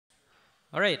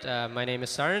All right, my name is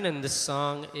Saran, and this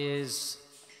song is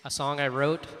a song I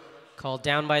wrote called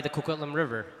Down by the Coquitlam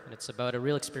River, and it's about a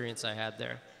real experience I had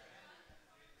there.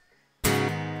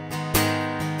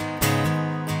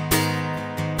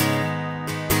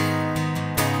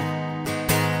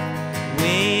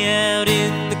 Way out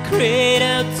in the great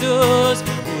outdoors,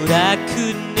 what I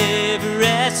could never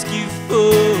ask you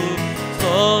for.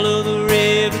 Follow the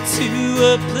river to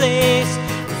a place,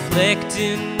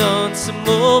 reflecting on some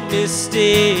old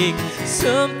mistake.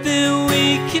 Something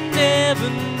we can never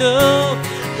know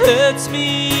hurts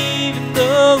me even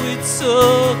though it's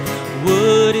so.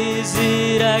 What is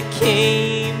it I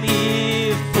came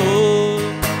here for?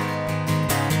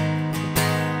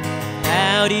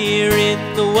 Out here in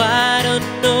the wide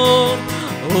unknown,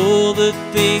 all the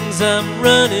things I'm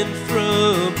running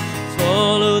from.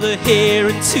 Follow the hare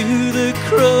into the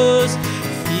crows,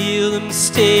 feel them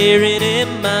staring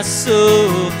at my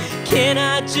soul. Can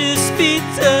I just be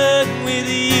done with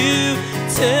you?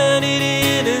 Turn it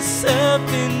into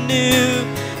something new,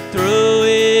 throw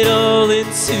it all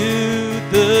into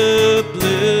the blue.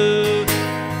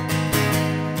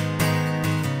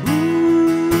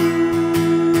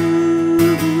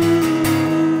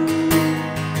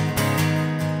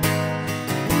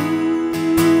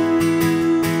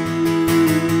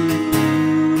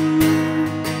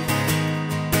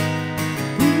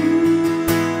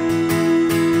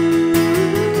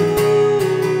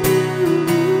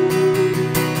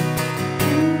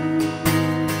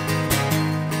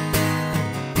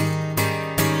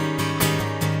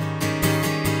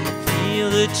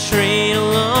 The train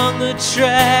along the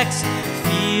tracks,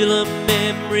 feel a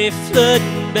memory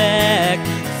flooding back.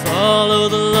 Follow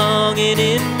the longing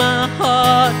in my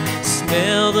heart,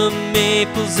 smell the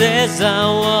maples as I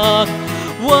walk.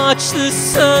 Watch the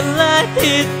sunlight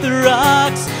hit the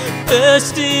rocks,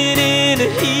 bursting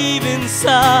into heaving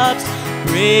sobs,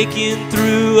 breaking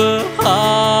through a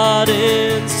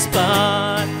hardened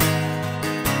spot.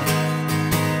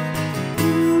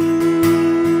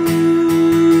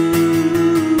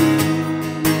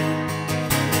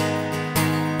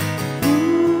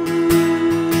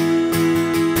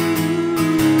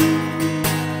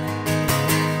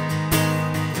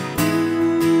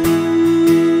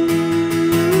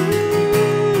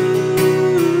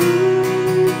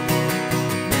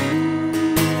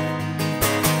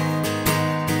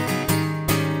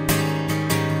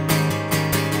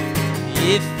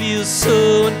 It feels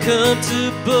so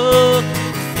uncomfortable,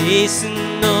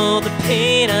 facing all the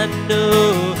pain I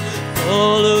know.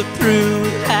 Follow through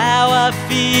with how I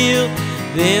feel,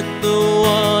 then the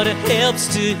water helps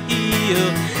to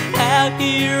heal. Out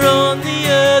here on the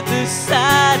other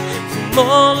side, from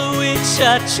all of which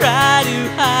I try to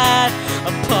hide,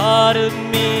 a part of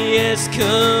me has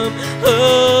come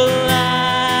alive.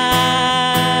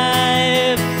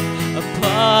 A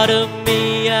part of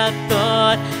me I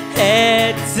thought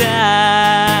had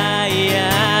died.